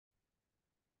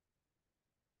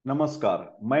नमस्कार।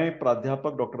 मैं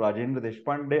प्राध्यापक डॉक्टर राजेंद्र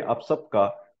देशपांडे आप सबका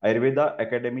आयुर्वेदा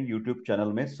एकेडमी यूट्यूब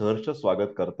चैनल में सहर्ष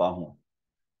स्वागत करता हूं।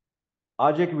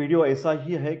 आज एक वीडियो ऐसा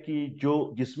ही है कि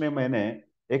जिसमें मैंने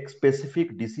एक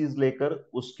स्पेसिफिक डिसीज लेकर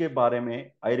उसके बारे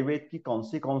में आयुर्वेद की कौन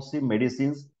सी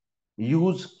मेडिसिन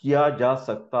यूज किया जा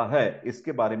सकता है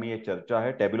इसके बारे में ये चर्चा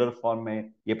है। टेबुलर फॉर्म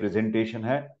में ये प्रेजेंटेशन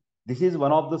है। This is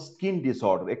one of the skin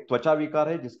disorder, एक त्वचा विकार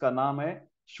है जिसका नाम है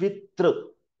श्वित्र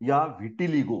या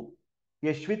विटिलिगो।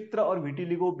 ये श्वित्र और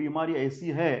विटिलिगो बीमारी ऐसी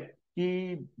है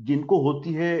कि जिनको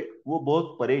होती है वो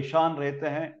बहुत परेशान रहते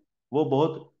हैं, वो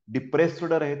बहुत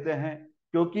डिप्रेस्ड रहते हैं,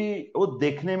 क्योंकि वो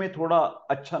देखने में थोड़ा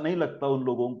अच्छा नहीं लगता उन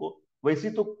लोगों को। वैसे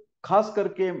तो खास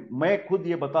करके मैं खुद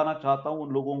ये बताना चाहता हूं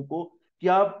उन लोगों को कि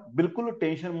आप बिल्कुल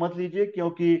टेंशन मत लीजिए,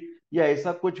 क्योंकि ये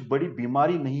ऐसा कुछ बड़ी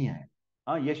बीमारी नहीं है।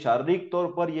 हाँ, ये शारीरिक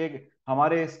तौर पर ये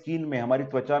हमारे स्किन में, हमारी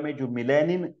त्वचा में जो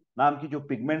मिलेनिन नाम की जो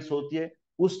पिगमेंट्स होती है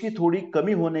उसकी थोड़ी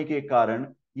कमी होने के कारण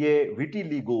ये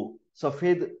विटिलिगो,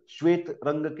 सफेद श्वेत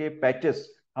रंग के पैचेस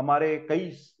हमारे कई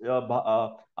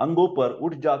अंगों पर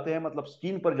उठ जाते हैं। मतलब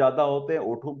स्किन पर ज्यादा होते हैं,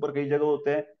 ओठों पर कई जगह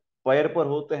होते हैं, पैर पर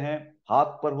होते हैं,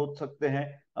 हाथ पर हो सकते हैं,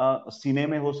 सीने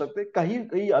में हो सकते हैं, कहीं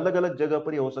कहीं अलग अलग जगह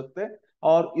पर ये हो सकते हैं।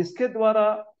 और इसके द्वारा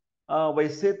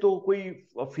वैसे तो कोई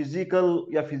फिजिकल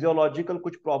या फिजियोलॉजिकल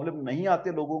कुछ प्रॉब्लम नहीं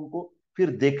आते लोगों को,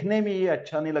 फिर देखने में ये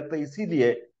अच्छा नहीं लगता।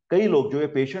 इसीलिए कई लोग जो ये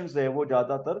पेशेंट्स है वो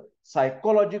ज्यादातर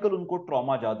साइकोलॉजिकल, उनको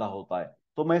ट्रॉमा ज्यादा होता है।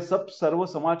 तो मैं सब सर्व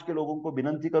समाज के लोगों को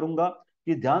विनंती करूंगा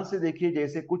कि ध्यान से देखिए।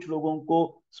 जैसे कुछ लोगों को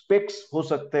स्पेक्स हो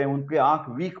सकते हैं, उनके आंख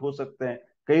वीक हो सकते हैं।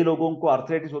 कई लोगों को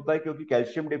आर्थराइटिस होता है क्योंकि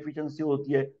कैल्शियम डेफिशिएंसी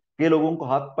होती है। कई लोगों को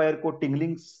हाथ पैर को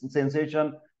टिंगलिंग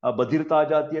सेंसेशन, बधिरता आ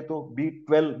जाती है तो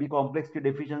B12 बी कॉम्प्लेक्स की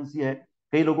डेफिशिएंसी है।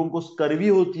 कई लोगों को स्कर्वी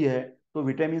होती है तो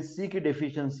विटामिन सी की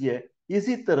डेफिशिएंसी है।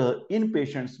 इसी तरह इन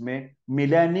पेशेंट्स में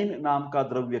मिलानिन नाम का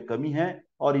द्रव्य कमी है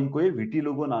और इनको ये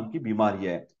विटिलिगो नाम की बीमारी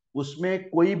है। उसमें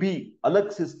कोई भी अलग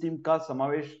सिस्टम का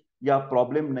समावेश या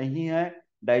प्रॉब्लम नहीं है।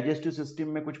 डाइजेस्टिव सिस्टम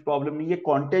में कुछ प्रॉब्लम नहीं है।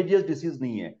 कॉन्टेजियस डिसीज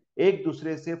नहीं है, एक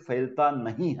दूसरे से फैलता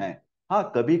नहीं है।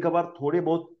 हाँ, कभी कभार थोड़े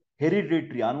बहुत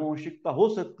हेरिडिटरी आनुवंशिकता हो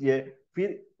सकती है,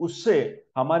 फिर उससे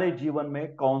हमारे जीवन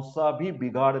में कौन सा भी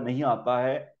बिगाड़ नहीं आता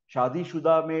है।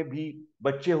 शादीशुदा में भी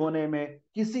बच्चे होने में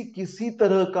किसी किसी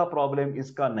तरह का प्रॉब्लम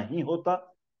इसका नहीं होता।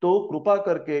 तो कृपा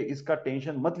करके इसका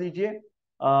टेंशन मत लीजिए।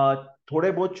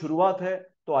 थोड़े बहुत शुरुआत है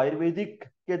तो आयुर्वेदिक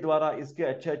के द्वारा इसके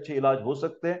अच्छे अच्छे इलाज हो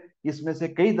सकते हैं। इसमें से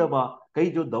कई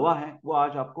जो दवा है वो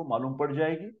आज आपको मालूम पड़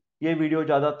जाएगी। ये वीडियो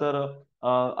ज्यादातर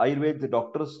आयुर्वेद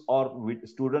डॉक्टर्स और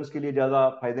स्टूडेंट्स के लिए ज्यादा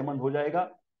फायदेमंद हो जाएगा।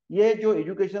 ये जो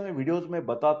एजुकेशन में वीडियोस में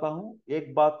बताता हूँ,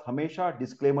 एक बात हमेशा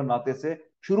डिस्क्लेमर नाते से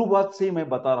शुरुआत से ही मैं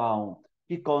बता रहा हूँ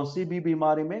कि कौन सी भी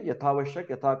बीमारी में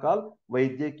यथावश्यक यथाकाल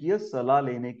वैद्यकीय सलाह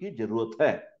लेने की जरूरत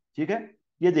है। ठीक है।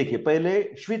 ये देखिए, पहले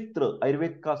श्वित्र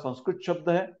आयुर्वेद का संस्कृत शब्द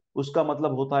है, उसका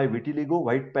मतलब होता है vitiligo,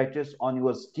 white patches on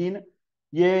your skin.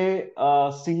 ये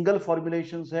सिंगल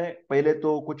फॉर्मुलेशन है। पहले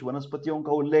तो कुछ वनस्पतियों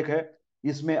का उल्लेख है।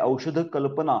 इसमें औषध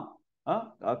कल्पना,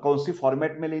 कौन सी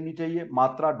फॉर्मेट में लेनी चाहिए,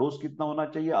 मात्रा डोज कितना होना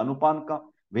चाहिए, अनुपान का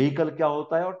व्हीकल क्या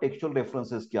होता है और टेक्सचुअल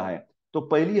रेफरेंसेस क्या है। तो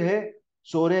पहली है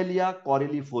सोरेलिया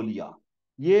कॉरिलीफोलिया।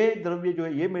 ये द्रव्य जो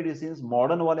है, ये मेडिसिन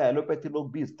मॉडर्न वाले एलोपैथी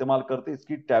लोग भी इस्तेमाल करते हैं,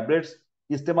 इसकी टैबलेट्स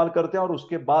इस्तेमाल करते हैं। और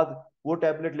उसके बाद वो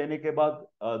टैबलेट लेने के बाद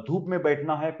धूप में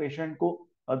बैठना है पेशेंट को।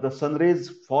 The sun rays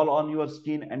fall on your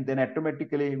skin and then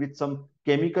automatically with some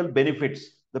chemical benefits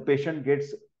the patient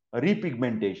gets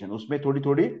रीपिगमेंटेशन। उसमें थोड़ी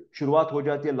थोड़ी शुरुआत हो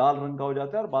जाती है, लाल रंग का हो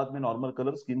जाता है और बाद में नॉर्मल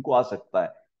कलर स्किन को आ सकता है।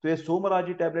 तो ये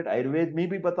सोमराजी टैबलेट आयुर्वेद में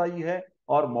भी बताई है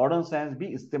और मॉडर्न साइंस भी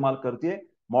इस्तेमाल करती है।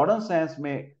 मॉडर्न साइंस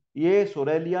में ये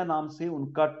सोरेलिया नाम से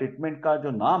उनका ट्रीटमेंट का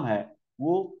जो नाम है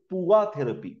वो पुआ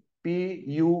थेरेपी,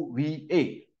 PUVA,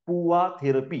 पुआ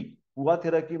थेरेपी। पुआ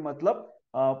थेरेपी मतलब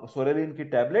सोरेलिन की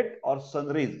टैबलेट और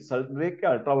सनरेज के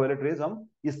अल्ट्रावायलेट रेज हम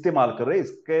इस्तेमाल कर रहे हैं,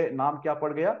 इसके नाम क्या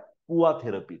पड़ गया, पुआ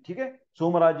थेरेपी। ठीक है।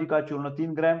 सोमराजी का चूर्ण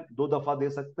 3 ग्राम 2 दफा दे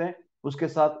सकते हैं। उसके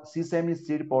साथ सीसेमी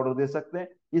सीड पाउडर दे सकते हैं।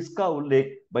 इसका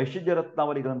उल्लेख वैशिज्य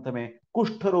रत्नावली ग्रंथ में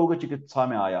कुष्ठ रोग चिकित्सा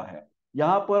में आया है।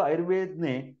 यहाँ पर आयुर्वेद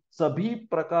ने सभी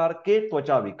प्रकार के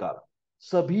त्वचा विकार,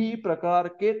 सभी प्रकार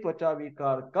के त्वचा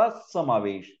विकार का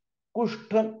समावेश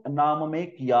कुष्ठ नाम में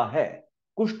किया है।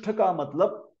 कुष्ठ का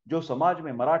मतलब जो समाज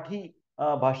में मराठी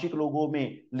भाषिक लोगों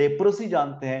में लेप्रोसी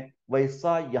जानते हैं,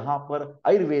 वैसा यहाँ पर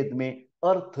आयुर्वेद में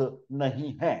अर्थ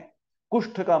नहीं है।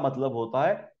 कुष्ठ का मतलब होता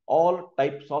है all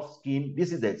types of skin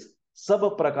diseases, सब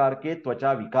प्रकार के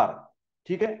त्वचा विकार।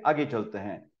 ठीक है, आगे चलते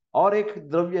हैं। और एक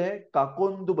द्रव्य है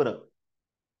काकोन्दुबर,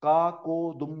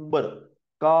 काकोदुम्बर,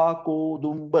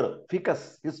 काकोदुम्बर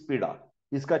फिकस हिस्पिडा।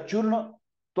 इसका चूर्ण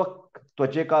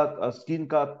त्वचे का, स्किन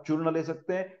का चूर्ण ले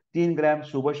सकते हैं। 3 ग्राम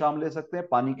सुबह शाम ले सकते हैं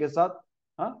पानी के साथ।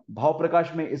 हाँ, भाव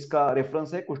प्रकाश में इसका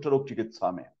रेफरेंस है कुष्ठ रोग चिकित्सा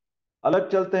में। अलग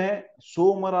चलते हैं,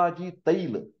 सोमराजी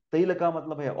तैल। तैल का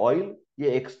मतलब है ऑयल। ये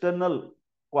एक्सटर्नल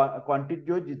क्वांटिटी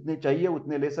जो जितने चाहिए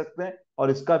उतने ले सकते हैं,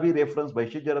 और इसका भी रेफरेंस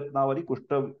वैशिज रत्नावली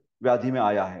कुष्ठ व्याधि में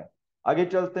आया है। आगे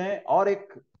चलते हैं, और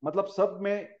एक मतलब सब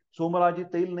में सोमराजी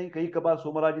तेल नहीं, कई कबार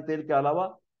सोमराजी तेल के अलावा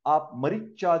आप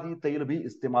मरीचादी तेल भी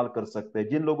इस्तेमाल कर सकते हैं।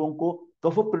 जिन लोगों को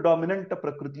कफ प्रिडोमिनेंट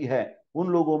प्रकृति है उन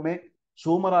लोगों में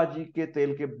सोमराजी के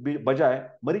तेल के बजाय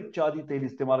मरीचादी तेल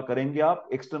इस्तेमाल करेंगे आप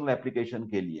एक्सटर्नल एप्लीकेशन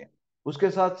के लिए। उसके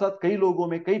साथ साथ कई लोगों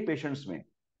में, कई पेशेंट्स में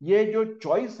ये जो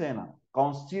चॉइस है ना,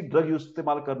 कौन सी ड्रग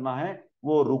इस्तेमाल करना है,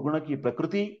 वो रुग्ण की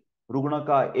प्रकृति, रुग्ण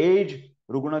का एज,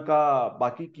 रुग्ण का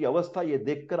बाकी की अवस्था, ये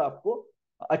देखकर आपको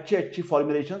अच्छी अच्छी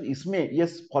फॉर्मुलेशन इसमें ये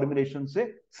फॉर्मुलेशन से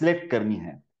सिलेक्ट करनी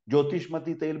है।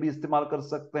 ज्योतिषमती तेल भी इस्तेमाल कर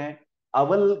सकते हैं।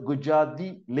 अवल गुजादी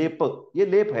लेप, ये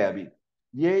लेप है अभी।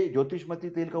 ये ज्योतिषमती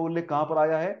तेल का उल्लेख कहां पर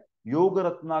आया है? योग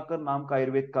रत्नाकर नाम का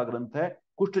आयुर्वेद का ग्रंथ है,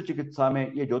 कुष्ठ चिकित्सा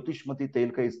में ये ज्योतिषमती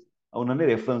तेल का उन्होंने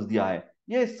रेफरेंस दिया है।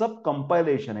 ये सब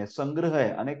कंपाइलेशन है, संग्रह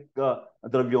है अनेक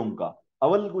द्रव्यों का।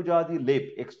 अवल गुजादी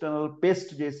लेप एक्सटर्नल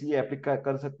पेस्ट जैसी एप्लीका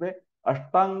कर सकते हैं।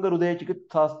 अष्टांग हृदय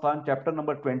चिकित्सा स्थान चैप्टर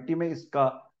नंबर 20 में इसका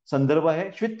संदर्भ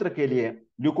है। श्वित्र के लिए,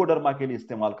 ल्यूकोडर्मा के लिए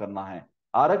इस्तेमाल करना है।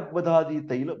 आरग्वधादि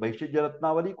तैल वैशिज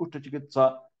रत्नावली कुष्ठ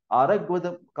चिकित्सा।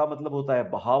 आरग्वध का मतलब होता है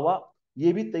बहावा।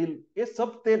 ये भी तेल, ये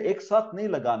सब तेल एक साथ नहीं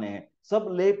लगाने हैं, सब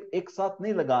लेप एक साथ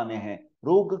नहीं लगाने हैं।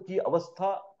 रोग की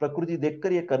अवस्था प्रकृति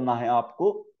देखकर ये करना है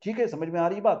आपको। ठीक है, समझ में आ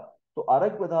रही बात? तो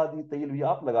आरग्वधादि तेल भी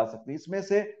आप लगा सकते हैं। इसमें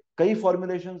से कई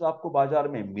फॉर्मुलेशंस आपको बाजार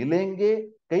में मिलेंगे,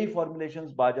 कई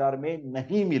फॉर्मुलेशंस बाजार में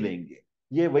नहीं मिलेंगे।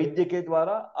 ये वैद्य के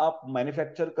द्वारा आप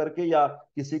मैन्युफैक्चर करके या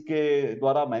किसी के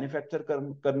द्वारा मैन्युफैक्चर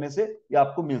करने से ये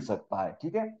आपको मिल सकता है।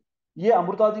 ठीक है, ये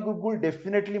अमृतादि गुग्गुल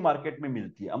डेफिनेटली मार्केट में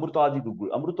मिलती है। अमृतादि गुग्गुल,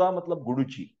 अमृता मतलब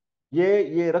गुड़ुची,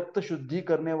 ये रक्त शुद्धि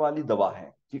करने वाली दवा है।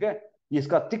 ठीक है,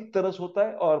 इसका तिक्त तरस होता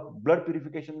है और ब्लड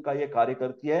प्यूरिफिकेशन का ये कार्य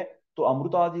करती है। तो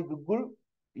अमृतादि गुग्गुल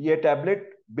ये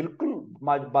टैबलेट बिल्कुल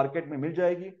मार्केट में मिल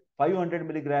जाएगी। 500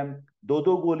 मिलीग्राम, दो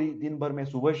दो गोली दिन भर में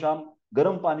सुबह शाम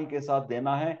गर्म पानी के साथ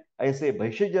देना है, ऐसे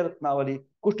भैषज रत्नावली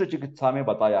कुष्ठ चिकित्सा में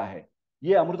बताया है।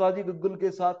 ये अमृतादि गुग्गुल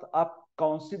के साथ आप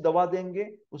कौन सी दवा देंगे,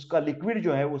 उसका लिक्विड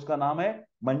जो है उसका नाम है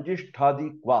मंजिष्ठादि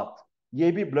क्वाथ।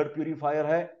 ये भी ब्लड प्यूरिफायर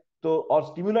है, तो और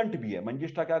स्टिमुलेंट भी है।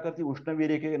 मंजिष्ठा क्या करती है?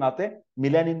 उष्णवीर्य के नाते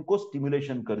मिलेनिन को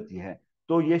स्टिमुलेशन करती है।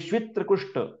 तो ये श्वेत्र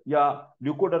कुष्ठ या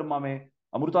ल्यूकोडर्मा में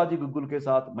अमृतादि गुग्गुल के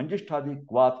साथ मंजिष्ठादि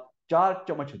क्वाथ 4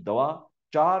 चम्मच दवा,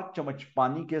 4 चम्मच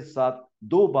पानी के साथ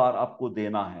 2 बार आपको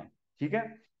देना है। ठीक है,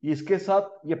 इसके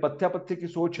साथ ये पथ्य पथ्य की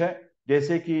सोच है,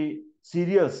 जैसे कि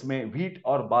सीरियल्स में व्हीट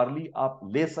और बार्ली आप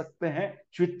ले सकते हैं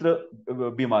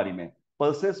श्वित्र बीमारी में।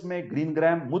 पल्सेस में ग्रीन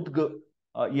ग्राम, मुद्ग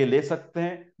ये ले सकते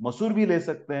हैं, मसूर भी ले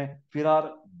सकते हैं।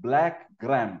 फिलहाल ब्लैक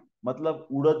ग्राम मतलब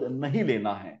उड़द नहीं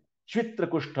लेना है। श्वित्र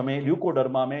कुष्ठ में,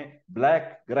 ल्यूकोडर्मा में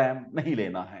ब्लैक ग्राम नहीं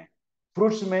लेना है।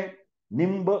 फ्रूट्स में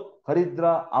निम्ब,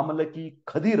 हरिद्रा, आमलकी,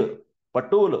 Khadir,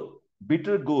 पटोल,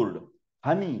 bitter gourd,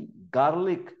 Honey,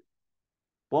 garlic,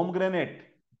 pomegranate,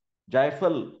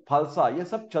 जायफल, फालसा, ये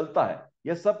सब चलता है।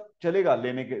 ये सब चलेगा,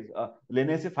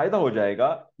 लेने से फायदा हो जाएगा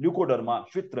ल्यूकोडर्मा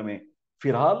श्वित्र में।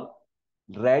 फिलहाल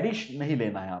रेडिश नहीं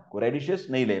लेना है आपको, रेडिशेस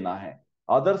नहीं लेना है।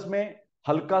 अदर्स में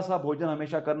हल्का सा भोजन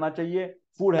हमेशा करना चाहिए।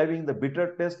 Food having the bitter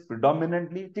taste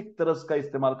predominantly, thick तरस का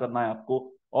इस्तेमाल करना है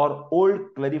आपको। और ओल्ड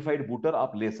क्लैरिफाइड बूटर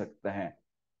आप ले सकते हैं।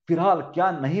 फिलहाल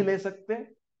क्या नहीं ले सकते?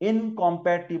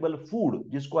 इनकॉम्पैटिबल फूड,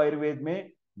 जिसको आयुर्वेद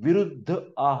में विरुद्ध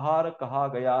आहार कहा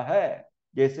गया है,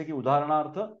 जैसे कि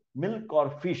उदाहरणार्थ मिल्क और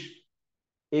फिश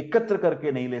एकत्र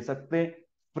करके नहीं ले सकते।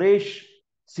 Fresh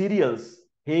serials,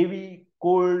 heavy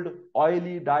cold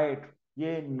oily diet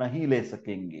ये नहीं ले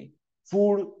सकेंगे।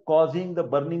 Food causing the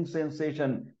burning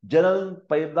sensation, जलन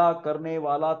पैदा करने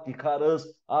वाला तीखा रस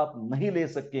आप नहीं ले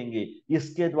सकेंगे,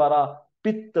 इसके द्वारा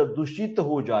पित्त दूषित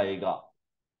हो जाएगा।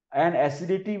 And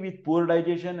acidity with poor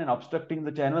digestion and obstructing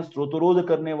the channel, स्रोतरोध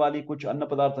करने वाली कुछ अन्न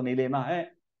पदार्थ नहीं लेना है।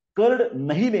 कर्ड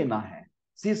नहीं लेना है,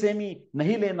 सीसेमी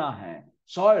नहीं लेना है,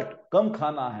 सॉल्ट कम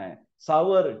खाना है,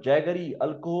 सावर, जैगरी,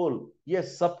 अल्कोहल ये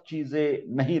सब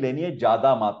चीजें नहीं लेनी है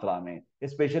ज्यादा मात्रा में।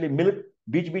 स्पेशली मिल्क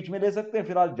बीच बीच में ले सकते हैं,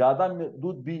 फिलहाल ज्यादा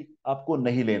दूध भी आपको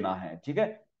नहीं लेना है। ठीक है,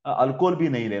 अल्कोहल भी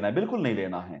नहीं लेना है, बिल्कुल नहीं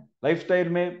लेना है। लाइफस्टाइल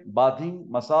में bathing,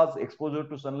 massage, exposure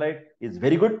to sunlight is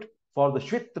very good for the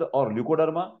श्वित्र और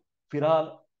ल्यूकोडर्मा।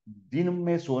 फिलहाल दिन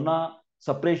में सोना,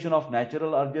 सप्रेशन ऑफ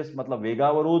नेचुरल अर्जेस मतलब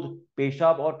वेगावरोध,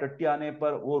 पेशाब और टट्टी आने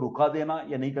पर वो रुका देना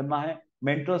या नहीं करना है।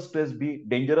 मेंटल स्ट्रेस भी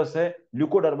डेंजरस है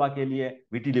ल्यूकोडर्मा के लिए,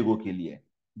 विटिलिगो के लिए।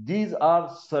 These are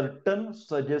certain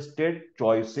suggested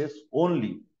choices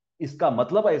only. इसका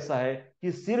मतलब ऐसा है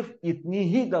कि सिर्फ इतनी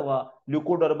ही दवा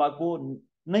ल्यूकोडर्मा को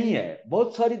नहीं है,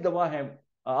 बहुत सारी दवा है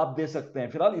आप दे सकते हैं।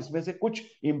 फिलहाल इसमें से कुछ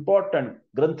इंपॉर्टेंट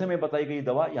ग्रंथ में बताई गई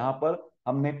दवा यहाँ पर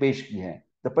हमने पेश की है।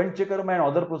 The panchakarma and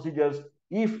other procedures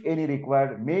if any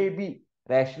required may be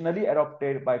rationally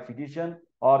adopted by physician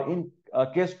और in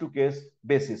case to case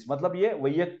basis, मतलब ये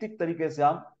वैयक्तिक तरीके से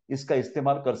हम इसका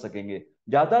इस्तेमाल कर सकेंगे।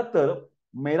 ज्यादातर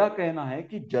मेरा कहना है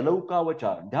कि जलऊ का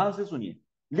उच्चारण ध्यान से सुनिए,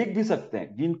 लिख भी सकते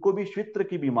हैं। जिनको भी श्वित्र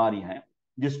की बीमारी है,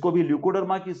 जिसको भी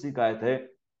ल्यूकोडर्मा की शिकायत है,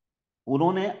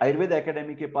 उन्होंने आयुर्वेद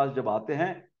एकेडमी के पास जब आते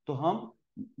हैं तो हम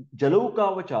जलऊ का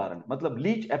उच्चारण मतलब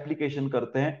लीच एप्लीकेशन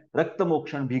करते हैं, रक्त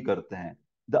मोक्षण भी करते हैं।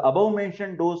 The above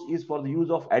mention dose is for the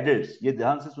use of adults, ये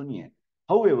ध्यान से सुनिए।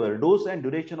 However dose and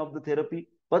duration of the therapy,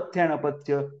 पथ्य and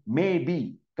अपथ्य, may be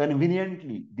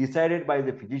conveniently decided by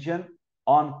the physician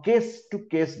on case to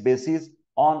case basis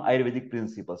on Ayurvedic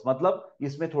principles, मतलब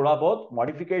इसमें थोड़ा बहुत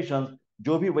modification,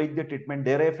 जो भी वैद्य ट्रीटमेंट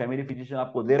दे रहे, फैमिली फिजिशियन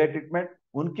आपको दे रहे ट्रीटमेंट,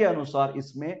 उनके अनुसार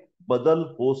इसमें बदल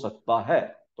हो सकता है।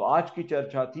 तो आज की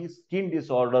चर्चा थी स्किन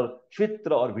डिसऑर्डर,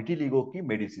 क्षेत्र और विटिलिगो की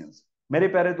मेडिसिन। मेरे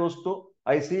प्यारे दोस्तों,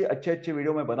 ऐसे ही अच्छे अच्छे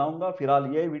वीडियो मैं बनाऊंगा। फिलहाल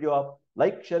ये वीडियो आप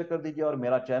लाइक शेयर कर दीजिए और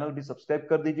मेरा चैनल भी सब्सक्राइब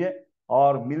कर दीजिए,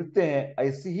 और मिलते हैं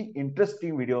ऐसी ही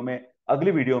इंटरेस्टिंग वीडियो में,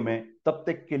 अगली वीडियो में। तब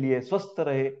तक के लिए स्वस्थ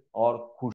रहे और खुश